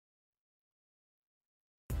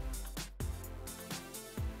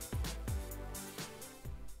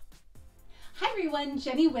everyone,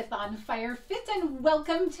 Jenny with On Fire Fit, and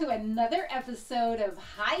welcome to another episode of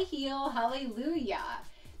High Heel Hallelujah.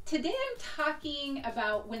 Today I'm talking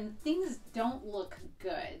about when things don't look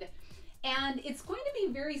good, and it's going to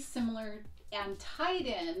be very similar and tied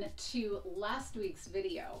in to last week's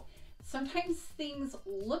video. Sometimes things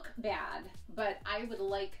look bad, but I would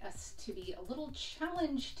like us to be a little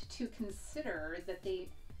challenged to consider that they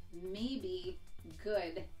may be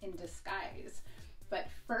good in disguise. But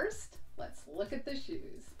first, let's look at the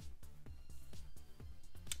shoes.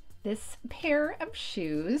 This pair of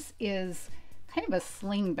shoes is kind of a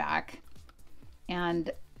slingback,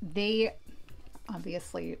 and they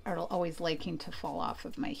obviously are always liking to fall off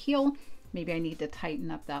of my heel. Maybe I need to tighten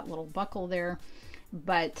up that little buckle there.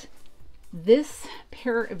 But this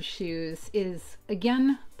pair of shoes is,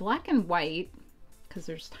 again, black and white because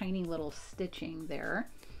there's tiny little stitching there.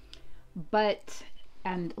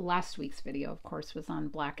 And last week's video, of course, was on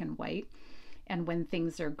black and white and when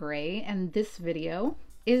things are gray. And this video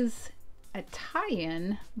is a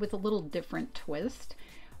tie-in with a little different twist,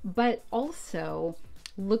 but also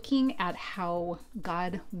looking at how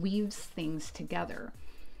God weaves things together.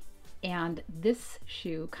 And this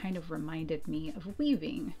shoe kind of reminded me of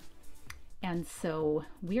weaving. And so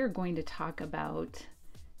we are going to talk about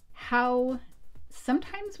how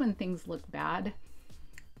sometimes when things look bad,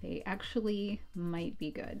 they actually might be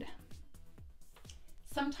good.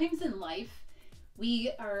 Sometimes in life,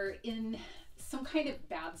 we are in some kind of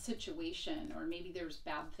bad situation, or maybe there's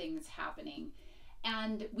bad things happening,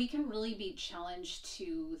 and we can really be challenged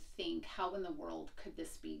to think, how in the world could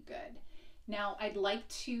this be good? Now, I'd like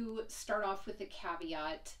to start off with the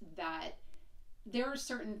caveat that there are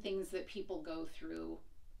certain things that people go through.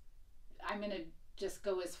 I'm going to just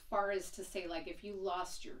go as far as to say, like, if you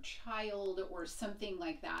lost your child or something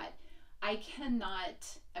like that, I cannot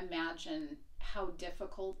imagine how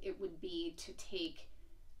difficult it would be to take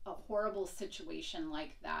a horrible situation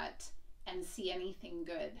like that and see anything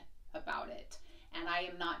good about it. And I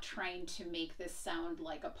am not trying to make this sound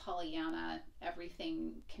like a Pollyanna,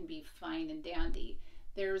 everything can be fine and dandy.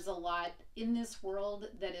 There's a lot in this world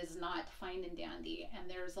that is not fine and dandy, and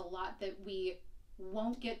there's a lot that we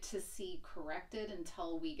won't get to see corrected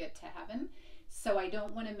until we get to heaven. So I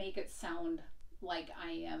don't want to make it sound like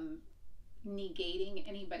I am negating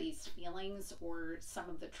anybody's feelings or some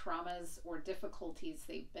of the traumas or difficulties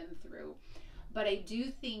they've been through. But I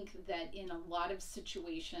do think that in a lot of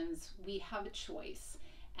situations, we have a choice,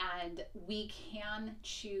 and we can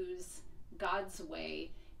choose God's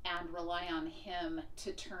way and rely on Him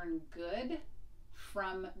to turn good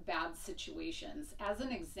from bad situations. As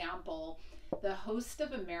an example, the host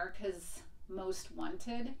of America's Most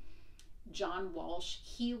Wanted, John Walsh,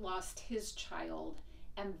 he lost his child,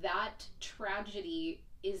 and that tragedy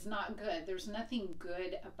is not good. There's nothing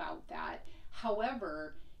good about that.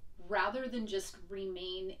 However, rather than just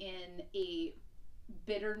remain in a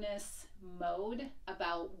bitterness mode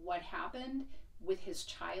about what happened with his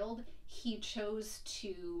child, he chose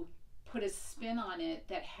to put a spin on it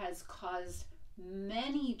that has caused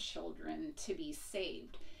many children to be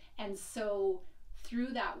saved. And so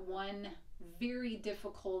through that one very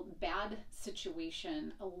difficult, bad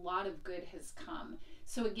situation, a lot of good has come.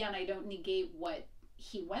 So again, I don't negate what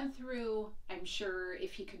he went through. I'm sure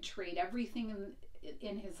if he could trade everything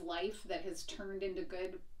in his life that has turned into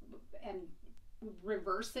good and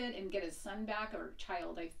reverse it and get his son back, or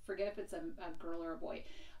child, I forget if it's a girl or a boy,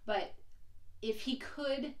 but if he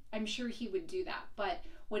could, I'm sure he would do that. But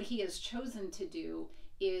what he has chosen to do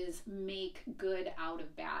is make good out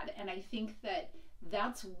of bad. And I think that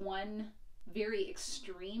that's one very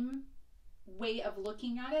extreme way of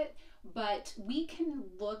looking at it, but we can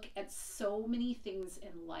look at so many things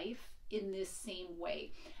in life in this same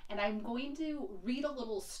way. And I'm going to read a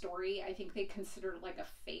little story. I think they consider it like a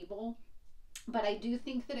fable, but I do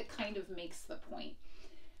think that it kind of makes the point.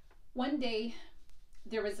 One day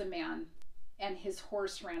there was a man and his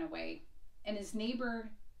horse ran away, and his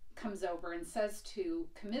neighbor comes over and says to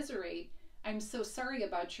commiserate, "I'm so sorry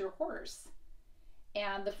about your horse."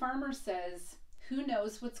 And the farmer says, "Who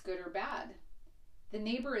knows what's good or bad?" The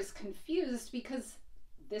neighbor is confused because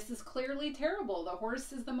this is clearly terrible. The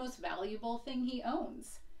horse is the most valuable thing he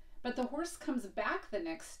owns. But the horse comes back the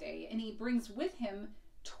next day, and he brings with him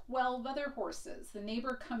 12 other horses. The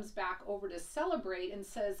neighbor comes back over to celebrate and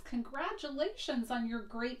says, "Congratulations on your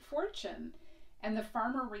great fortune." And the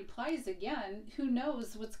farmer replies again, "Who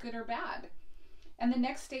knows what's good or bad?" And the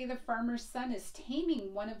next day the farmer's son is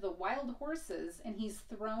taming one of the wild horses, and he's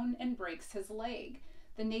thrown and breaks his leg.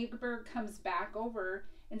 The neighbor comes back over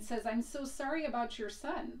and says, "I'm so sorry about your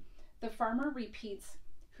son." The farmer repeats,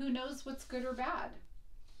 "Who knows what's good or bad?"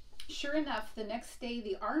 Sure enough, the next day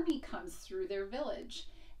the army comes through their village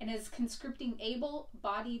and is conscripting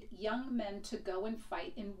able-bodied young men to go and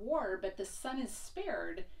fight in war, but the son is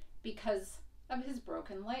spared because of his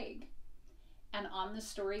broken leg. And on the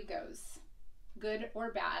story goes. Good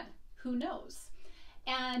or bad, who knows?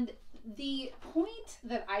 And the point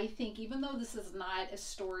that I think, even though this is not a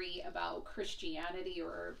story about Christianity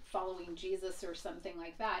or following Jesus or something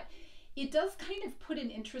like that, it does kind of put an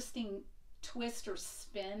interesting twist or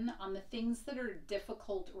spin on the things that are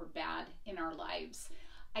difficult or bad in our lives.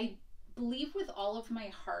 I believe with all of my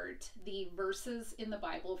heart the verses in the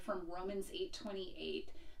Bible from Romans 8:28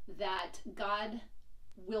 that God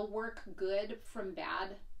will work good from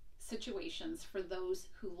bad situations for those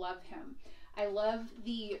who love him. I love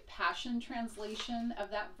the Passion translation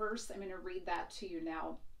of that verse. I'm going to read that to you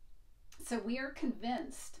now. So we are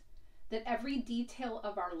convinced that every detail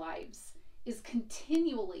of our lives is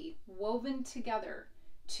continually woven together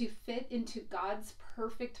to fit into God's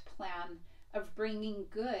perfect plan of bringing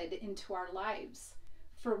good into our lives.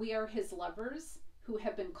 For we are his lovers who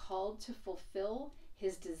have been called to fulfill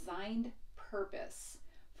his designed purpose.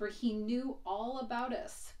 For he knew all about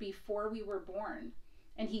us before we were born,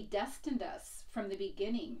 and he destined us from the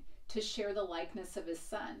beginning to share the likeness of his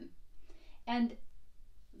son. And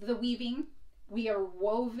the weaving, we are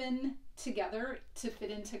woven together to fit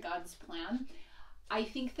into God's plan. I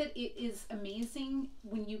think that it is amazing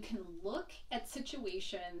when you can look at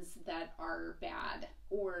situations that are bad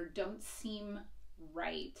or don't seem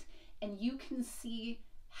right, and you can see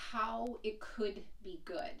how it could be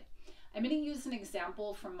good. I'm going to use an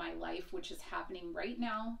example from my life, which is happening right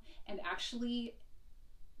now, and actually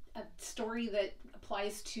a story that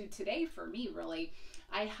applies to today for me, really.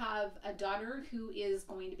 I have a daughter who is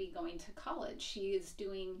going to be going to college. She is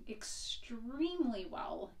doing extremely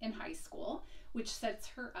well in high school, which sets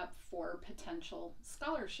her up for potential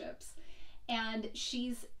scholarships. And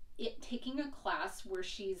she's taking a class where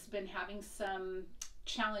she's been having some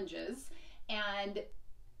challenges, and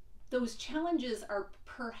those challenges are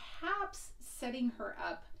perhaps setting her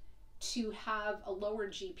up to have a lower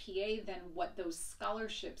GPA than what those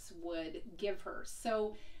scholarships would give her.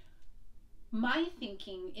 So my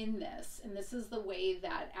thinking in this, and this is the way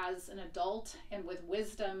that as an adult and with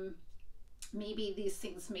wisdom, maybe these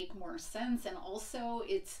things make more sense, and also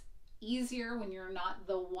it's easier when you're not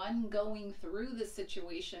the one going through the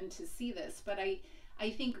situation to see this. But I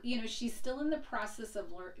think, she's still in the process of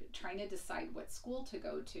trying to decide what school to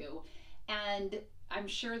go to. And I'm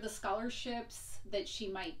sure the scholarships that she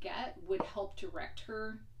might get would help direct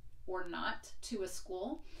her or not to a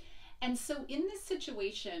school. And so in this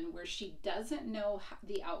situation where she doesn't know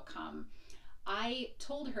the outcome, I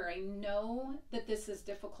told her, I know that this is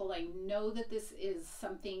difficult. I know that this is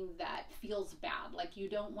something that feels bad. Like, you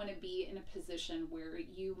don't want to be in a position where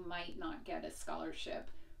you might not get a scholarship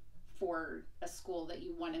for a school that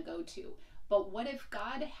you want to go to. But what if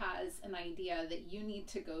God has an idea that you need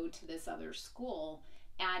to go to this other school,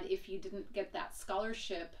 and if you didn't get that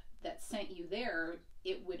scholarship that sent you there,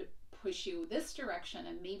 it would push you this direction,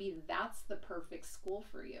 and maybe that's the perfect school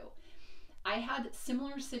for you. I had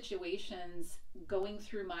similar situations going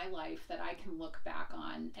through my life that I can look back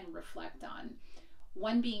on and reflect on.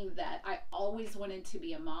 One being that I always wanted to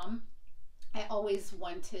be a mom. I always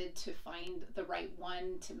wanted to find the right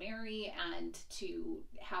one to marry and to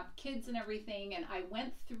have kids and everything. And I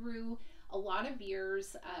went through a lot of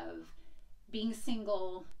years of being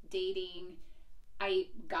single, dating. I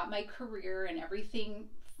got my career and everything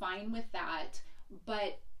fine with that.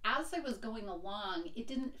 But as I was going along, it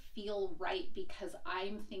didn't feel right, because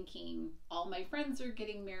I'm thinking all my friends are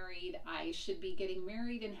getting married. I should be getting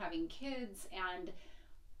married and having kids. And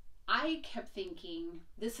I kept thinking,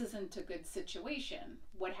 this isn't a good situation.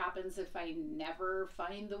 What happens if I never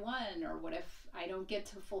find the one? Or what if I don't get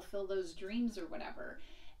to fulfill those dreams or whatever?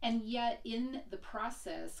 And yet in the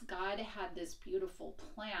process, God had this beautiful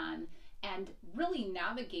plan and really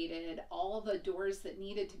navigated all the doors that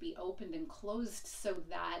needed to be opened and closed, so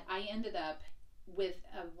that I ended up with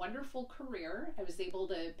a wonderful career. I was able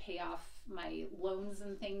to pay off my loans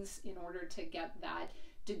and things in order to get that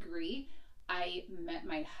degree. I met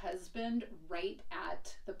my husband right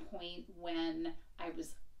at the point when I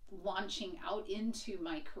was launching out into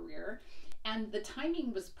my career, and the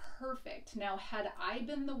timing was perfect. Now, had I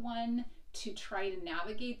been the one to try to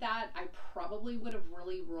navigate that, I probably would have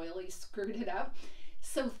really royally screwed it up.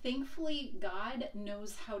 So thankfully, God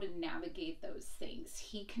knows how to navigate those things.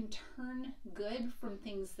 He can turn good from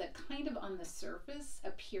things that kind of on the surface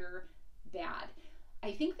appear bad.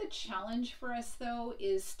 I think the challenge for us, though,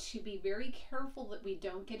 is to be very careful that we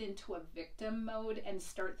don't get into a victim mode and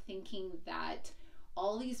start thinking that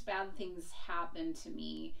all these bad things happen to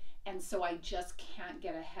me, and so I just can't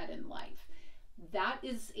get ahead in life. That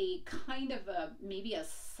is a kind of a maybe a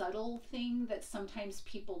subtle thing that sometimes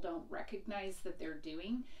people don't recognize that they're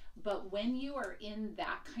doing. But when you are in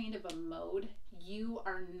that kind of a mode, you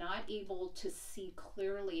are not able to see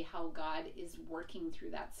clearly how God is working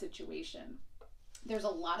through that situation. There's a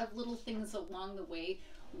lot of little things along the way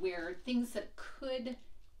where things that could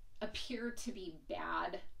appear to be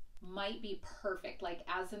bad might be perfect. Like,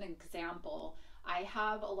 as an example, I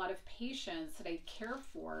have a lot of patients that I care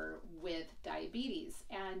for with diabetes,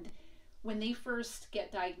 and when they first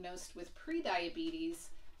get diagnosed with prediabetes,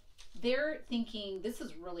 they're thinking this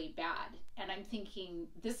is really bad, and I'm thinking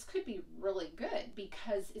this could be really good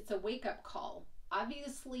because it's a wake-up call.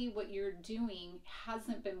 Obviously what you're doing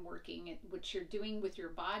hasn't been working. What you're doing with your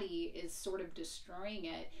body is sort of destroying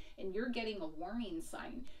it, and you're getting a warning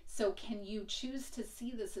sign. So can you choose to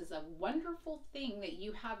see this as a wonderful thing that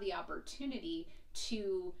you have the opportunity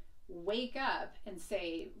to wake up and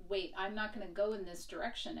say, wait, I'm not going to go in this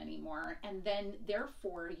direction anymore, and then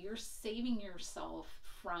therefore you're saving yourself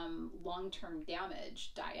from long-term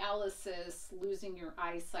damage, dialysis, losing your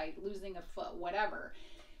eyesight, losing a foot, whatever.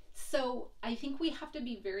 So I think we have to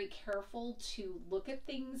be very careful to look at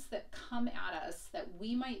things that come at us that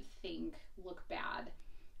we might think look bad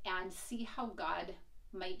and see how God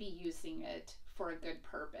might be using it for a good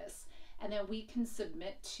purpose. And then we can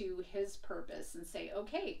submit to his purpose and say,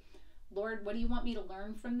 okay, Lord, what do you want me to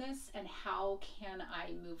learn from this? And how can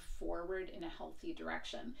I move forward in a healthy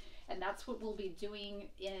direction? And that's what we'll be doing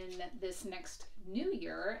in this next new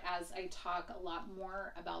year as I talk a lot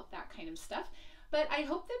more about that kind of stuff. But I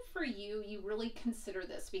hope that for you, you really consider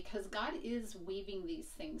this, because God is weaving these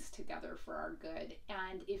things together for our good.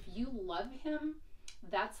 And if you love him,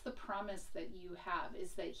 that's the promise that you have,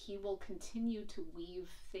 is that he will continue to weave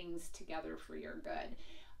things together for your good.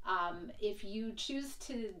 If you choose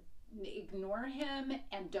to ignore him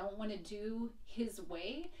and don't want to do his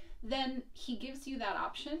way, then he gives you that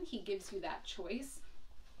option. He gives you that choice.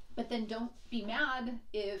 But then don't be mad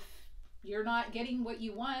if you're not getting what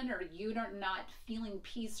you want, or you're not feeling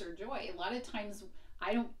peace or joy. A lot of times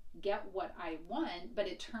I don't get what I want, but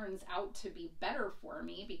it turns out to be better for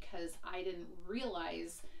me because I didn't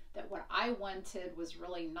realize that what I wanted was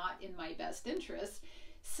really not in my best interest.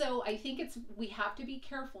 So I think we have to be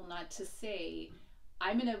careful not to say,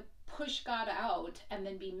 I'm going to push God out and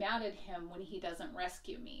then be mad at him when he doesn't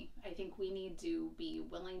rescue me. I think we need to be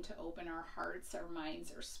willing to open our hearts, our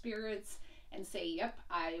minds, our spirits, and say, yep,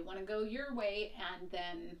 I want to go your way, and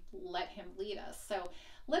then let him lead us. So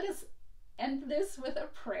let us end this with a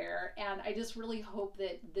prayer, and I just really hope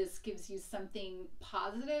that this gives you something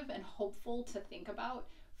positive and hopeful to think about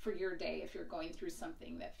for your day if you're going through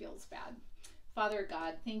something that feels bad. Father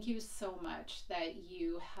God, thank you so much that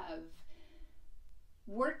you have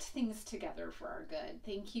worked things together for our good.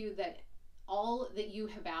 Thank you that all that you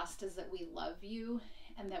have asked is that we love you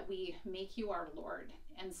and that we make you our Lord.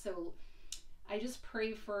 And so I just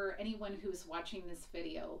pray for anyone who's watching this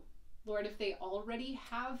video, Lord, if they already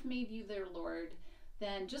have made you their Lord,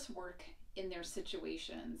 then just work in their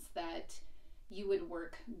situations, that you would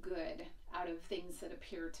work good out of things that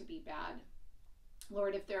appear to be bad.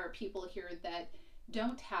 Lord, if there are people here that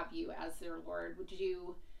don't have you as their Lord, would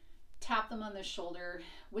you tap them on the shoulder,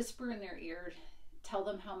 whisper in their ear, tell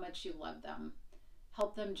them how much you love them.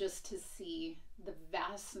 Help them just to see the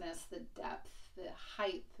vastness, the depth, the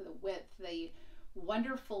height, the width, the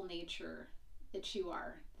wonderful nature that you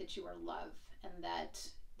are love, and that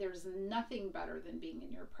there's nothing better than being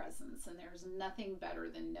in your presence, and there's nothing better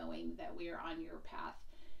than knowing that we are on your path.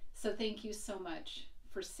 So thank you so much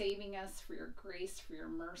for saving us, for your grace, for your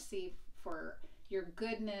mercy, for your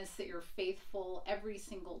goodness, that you're faithful every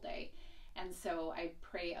single day. And so I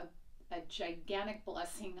pray a gigantic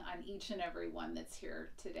blessing on each and every one that's here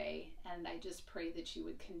today. And I just pray that you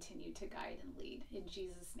would continue to guide and lead. In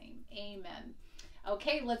Jesus' name, amen.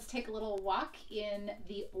 Okay, let's take a little walk in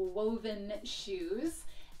the woven shoes.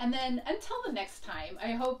 And then until the next time,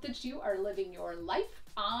 I hope that you are living your life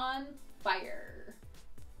on fire.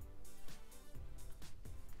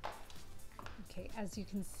 Okay, as you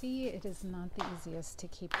can see, it is not the easiest to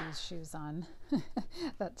keep these shoes on.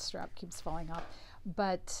 That strap keeps falling off.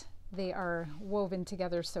 But they are woven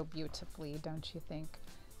together so beautifully, don't you think?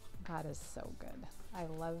 God is so good. I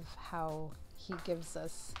love how he gives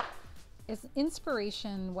us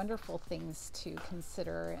inspiration, wonderful things to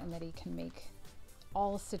consider, and that he can make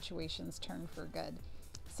all situations turn for good.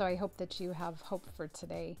 So I hope that you have hope for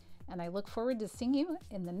today, and I look forward to seeing you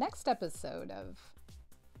in the next episode of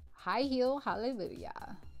High Heel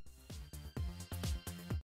Hallelujah.